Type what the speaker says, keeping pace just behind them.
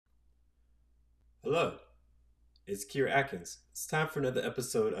Hello, it's Kier Atkins. It's time for another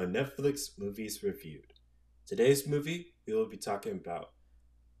episode on Netflix Movies Reviewed. Today's movie, we will be talking about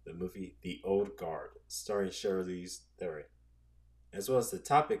the movie The Old Guard, starring Charlize Theron, as well as the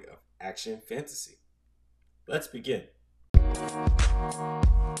topic of action fantasy. Let's begin.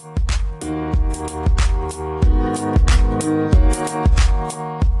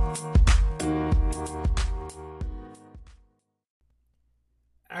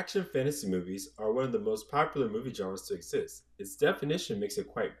 Action fantasy movies are one of the most popular movie genres to exist. Its definition makes it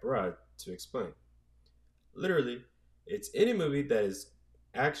quite broad to explain. Literally, it's any movie that is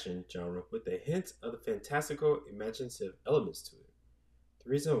action genre with a hint of the fantastical, imaginative elements to it.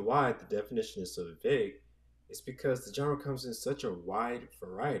 The reason why the definition is so vague is because the genre comes in such a wide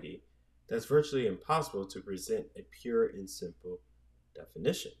variety that it's virtually impossible to present a pure and simple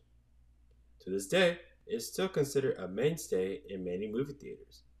definition. To this day, it is still considered a mainstay in many movie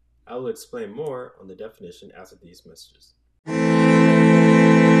theaters. I will explain more on the definition after these messages.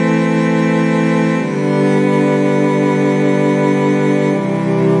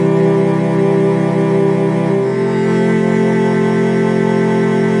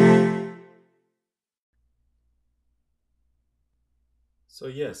 So,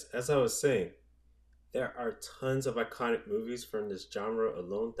 yes, as I was saying, there are tons of iconic movies from this genre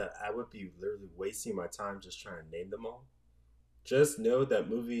alone that I would be literally wasting my time just trying to name them all. Just know that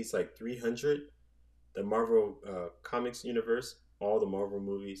movies like 300, the Marvel Comics universe, all the Marvel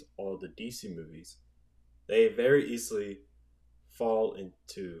movies, all the DC movies, they very easily fall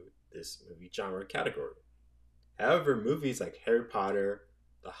into this movie genre category. However, movies like Harry Potter,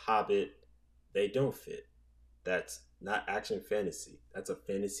 The Hobbit, they don't fit. That's not action fantasy. That's a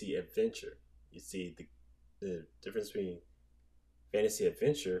fantasy adventure. You see, the difference between fantasy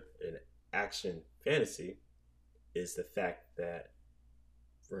adventure and action fantasy is the fact that,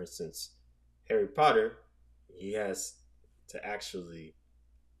 for instance, Harry Potter, he has to actually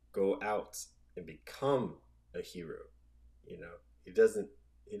go out and become a hero. You know, he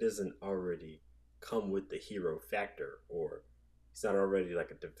doesn't already come with the hero factor, or he's not already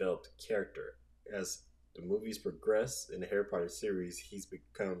like a developed character. As the movies progress in the Harry Potter series, he's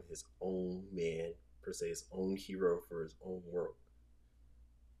become his own man, per se, his own hero for his own world.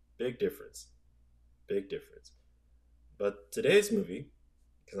 Big difference. Big difference. But today's movie,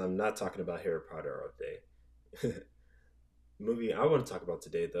 because I'm not talking about Harry Potter all day, the movie I want to talk about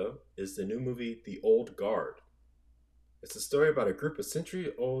today, though, is the new movie The Old Guard. It's a story about a group of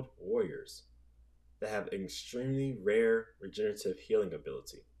century old warriors that have an extremely rare regenerative healing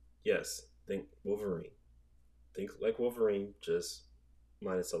ability. Yes, think Wolverine. Think like Wolverine, just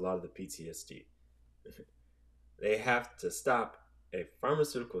minus a lot of the PTSD. They have to stop a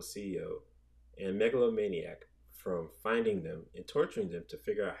pharmaceutical CEO and megalomaniac from finding them and torturing them to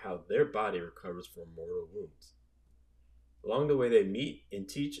figure out how their body recovers from mortal wounds. Along the way, they meet and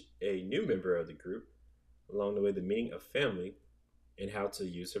teach a new member of the group, along the way, the meaning of family and how to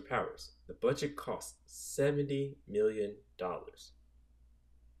use her powers. The budget cost $70 million.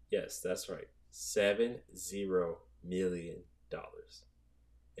 Yes, that's right. $70 million. And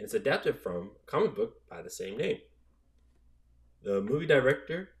it's adapted from a comic book by the same name. The movie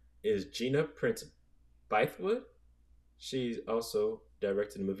director is Gina Prince Bythewood. She's also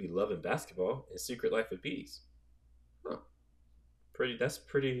directed the movie Love and Basketball and Secret Life of Bees. Huh. That's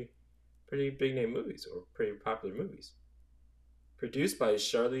pretty big name movies, or pretty popular movies. Produced by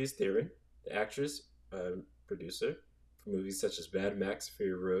Charlize Theron, the actress, producer for movies such as Mad Max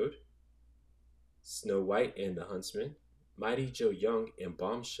Fury Road, Snow White and the Huntsman, Mighty Joe Young, and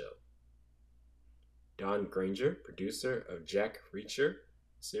Bombshell. Don Granger, producer of Jack Reacher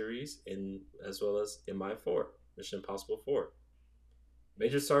series, as well as MI4, Mission Impossible 4.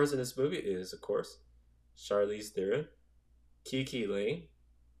 Major stars in this movie is, of course, Charlize Theron, Kiki Lane,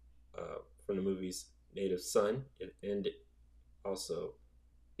 from the movies Native Son, and also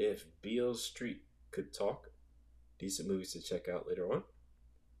If Beale Street Could Talk. Decent movies to check out later on.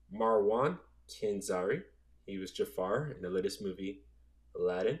 Marwan Kenzari, he was Jafar in the latest movie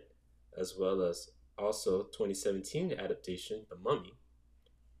Aladdin, as well as also 2017 adaptation The Mummy.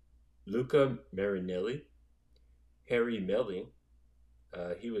 Luca Marinelli, Harry Melling,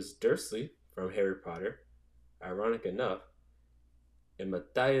 he was Dursley from Harry Potter, ironic enough, and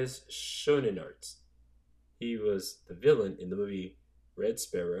Matthias Schoenaerts. He was the villain in the movie Red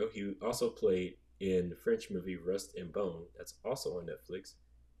Sparrow. He also played in the French movie Rust and Bone, that's also on Netflix,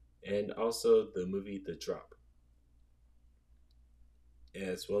 and also the movie The Drop,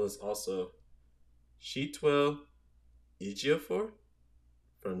 as well as also Chitwell Ejiofor,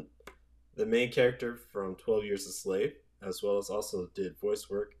 from the main character from 12 Years a Slave, as well as also did voice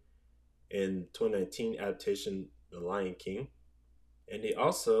work in 2019 adaptation The Lion King, and he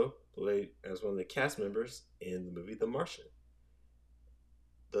also played as one of the cast members in the movie The Martian.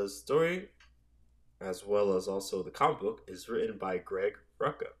 The story, as well as also the comic book, is written by Greg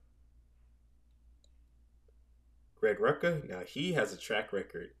Rucka. Greg Rucka, now he has a track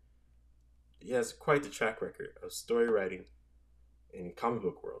record. He has quite the track record of story writing in comic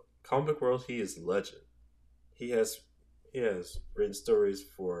book world. Comic book world, he is a legend. He has he has written stories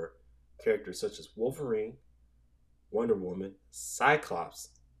for characters such as Wolverine, Wonder Woman, Cyclops,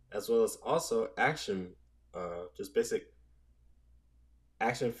 as well as also action, just basic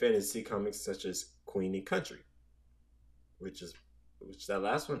action fantasy comics such as Queen and Country, which is which that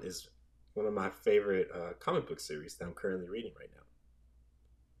last one is one of my favorite comic book series that I'm currently reading right now.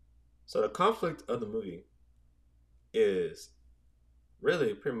 So the conflict of the movie is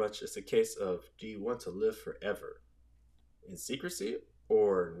really pretty much it's a case of do you want to live forever in secrecy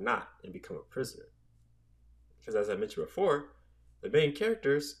or not and become a prisoner? Because as I mentioned before, the main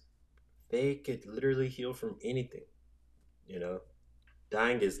characters they could literally heal from anything. You know,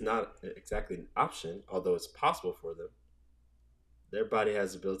 dying is not exactly an option, although it's possible for them. Their body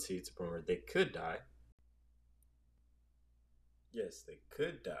has the ability to point where they could die. Yes, they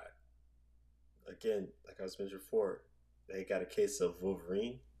could die. Again, like I was mentioned before, they got a case of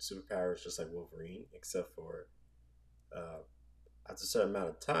Wolverine. Superpowers just like Wolverine, except for uh, after a certain amount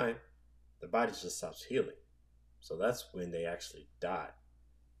of time, the body just stops healing. So that's when they actually die.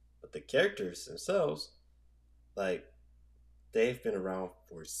 But the characters themselves, like they've been around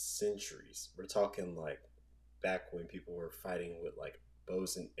for centuries. We're talking like back when people were fighting with like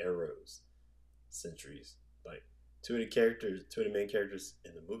bows and arrows, centuries. Like two of the main characters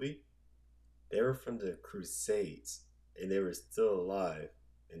in the movie, they were from the Crusades, and they were still alive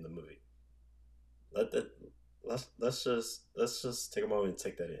in the movie. Let that let's just take a moment and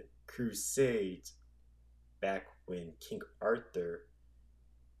take that in. Crusades back when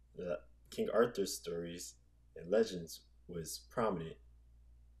the King Arthur stories and legends was prominent.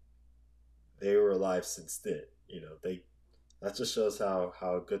 They were alive since then. They that just shows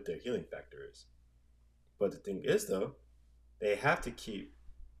how good their healing factor is. But the thing is though, they have to keep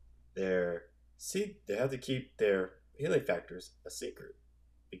they have to keep their healing factors a secret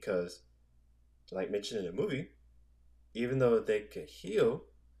because like mentioned in the movie, even though they can heal,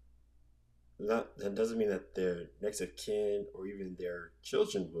 that doesn't mean that their next of kin or even their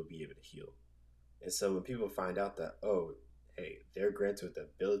children will be able to heal. And so when people find out that, oh, hey, they're granted the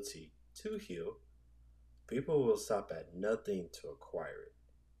ability to heal, people will stop at nothing to acquire it.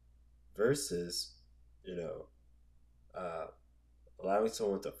 Versus, you know, uh, allowing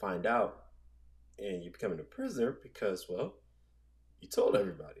someone to find out and you becoming a prisoner because, well, you told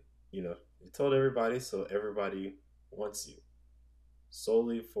everybody. You told everybody, so everybody wants you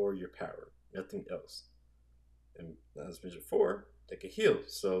solely for your power, nothing else. And as mentioned before, they can heal.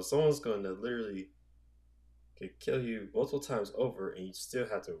 So someone's going to literally could kill you multiple times over, and you still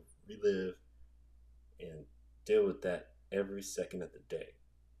have to relive and deal with that every second of the day.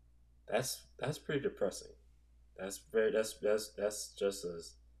 That's pretty depressing. That's just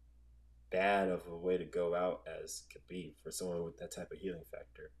as bad of a way to go out as could be for someone with that type of healing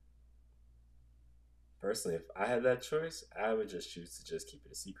factor. Personally, if I had that choice, I would just choose to just keep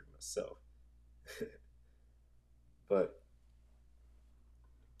it a secret myself. But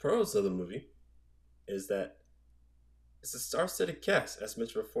pros of the movie is that it's a star-studded cast, as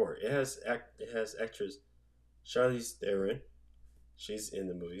mentioned before. It has actress Charlize Theron. She's in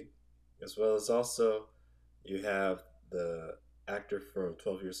the movie, as well as also you have the actor from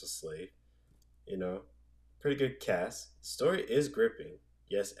 12 Years a Slave. You know, pretty good cast. The story is gripping.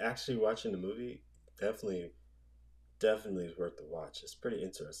 Yes, actually watching the movie definitely definitely is worth the watch. It's pretty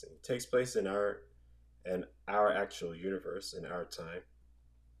interesting. It takes place in our actual universe in our time.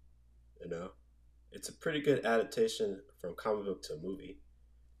 You know, it's a pretty good adaptation from comic book to movie.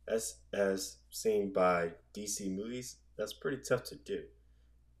 As seen by DC movies, that's pretty tough to do,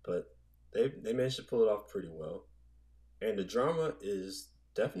 but they managed to pull it off pretty well. And the drama is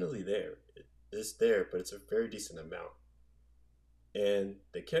definitely there. It's there, but it's a very decent amount. And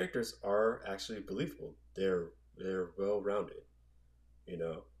the characters are actually believable. They're well rounded. You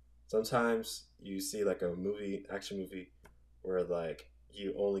know, sometimes you see like a action movie, where like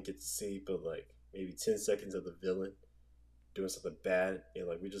you only get to see but like maybe 10 seconds of the villain doing something bad, and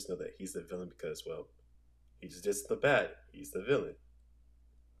like we just know that he's the villain because well, he's just the bad. He's the villain.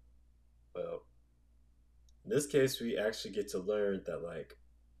 Well, in this case, we actually get to learn that like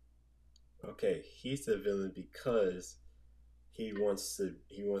okay, he's the villain because he wants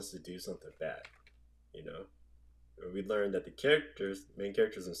to do something bad. You know, We learn that the characters, main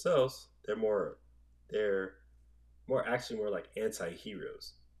characters themselves, they're more actually more like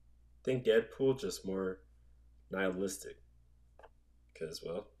anti-heroes. Think Deadpool just more nihilistic because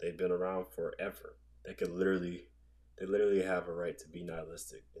well they've been around forever. They literally have a right to be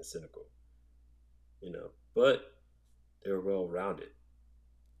nihilistic and cynical, but they're well rounded.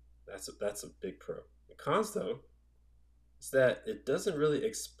 That's a big pro. The cons though is that it doesn't really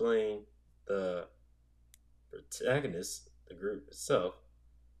explain the protagonist, the group itself,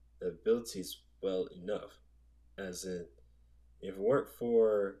 the abilities well enough. As in, if it weren't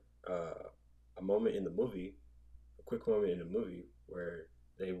for a moment in the movie, a quick moment in the movie where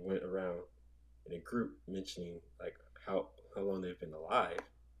they went around in a group mentioning like how long they've been alive,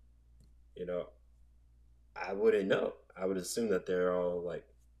 you know, I wouldn't know. I would assume that they're all like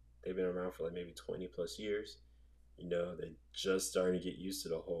they've been around for like maybe 20 plus years. They're just starting to get used to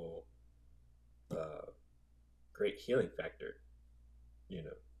the whole uh, great healing factor. You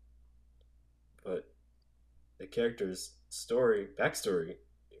know, but the character's backstory,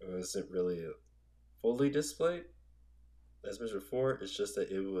 wasn't really fully displayed as mentioned before. It's just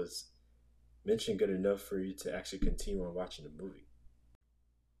that it was mentioned good enough for you to actually continue on watching the movie.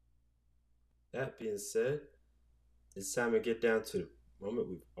 That being said, it's time to get down to the moment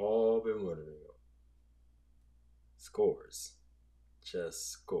we've all been wondering on. Scores.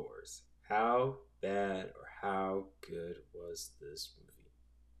 Just scores. How bad or how good was this movie?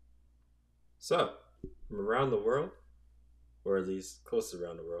 So, from around the world, or at least close to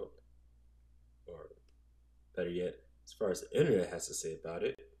around the world, or better yet, as far as the internet has to say about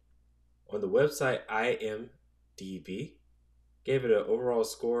it, on the website IMDb, gave it an overall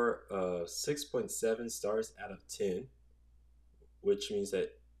score of 6.7 stars out of 10, which means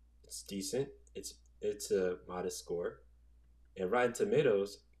that it's decent. It's a modest score. And Rotten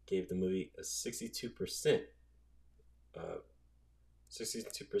Tomatoes gave the movie a uh,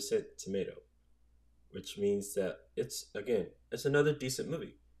 62% tomato, which means that it's another decent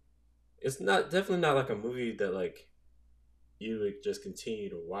movie. It's not definitely not like a movie that like you would just continue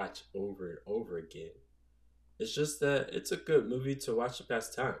to watch over and over again. It's just that it's a good movie to watch to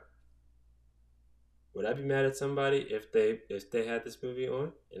pass time. Would I be mad at somebody if they had this movie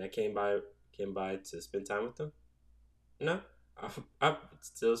on and I came by to spend time with them? No, I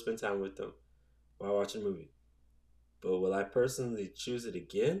still spend time with them while watching a movie. But will I personally choose it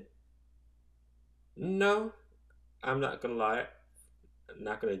again? No, I'm not gonna lie. I'm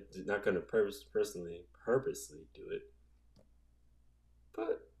not gonna purposely do it.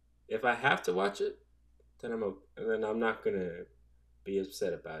 But if I have to watch it, then I'm not gonna be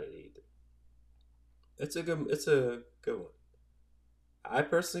upset about it either. It's a good one. I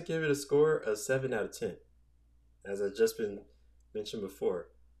personally give it a score of 7 out of 10. As I've just been mentioned before,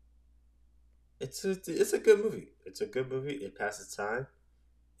 it's a good movie. It's a good movie. It passes time,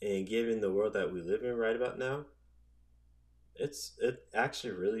 and given the world that we live in right about now, it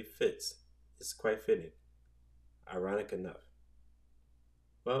actually really fits. It's quite fitting. Ironic enough.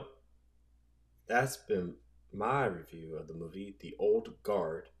 Well, that's been my review of the movie The Old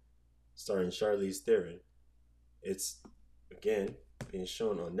Guard, starring Charlize Theron. It's again being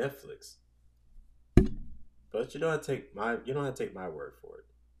shown on Netflix. But you don't have to take my word for it.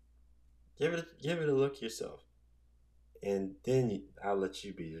 Give it a look yourself, and then I'll let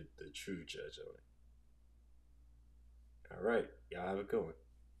you be the true judge on it. All right, y'all have a good one.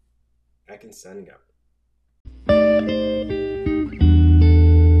 Atkins signing out.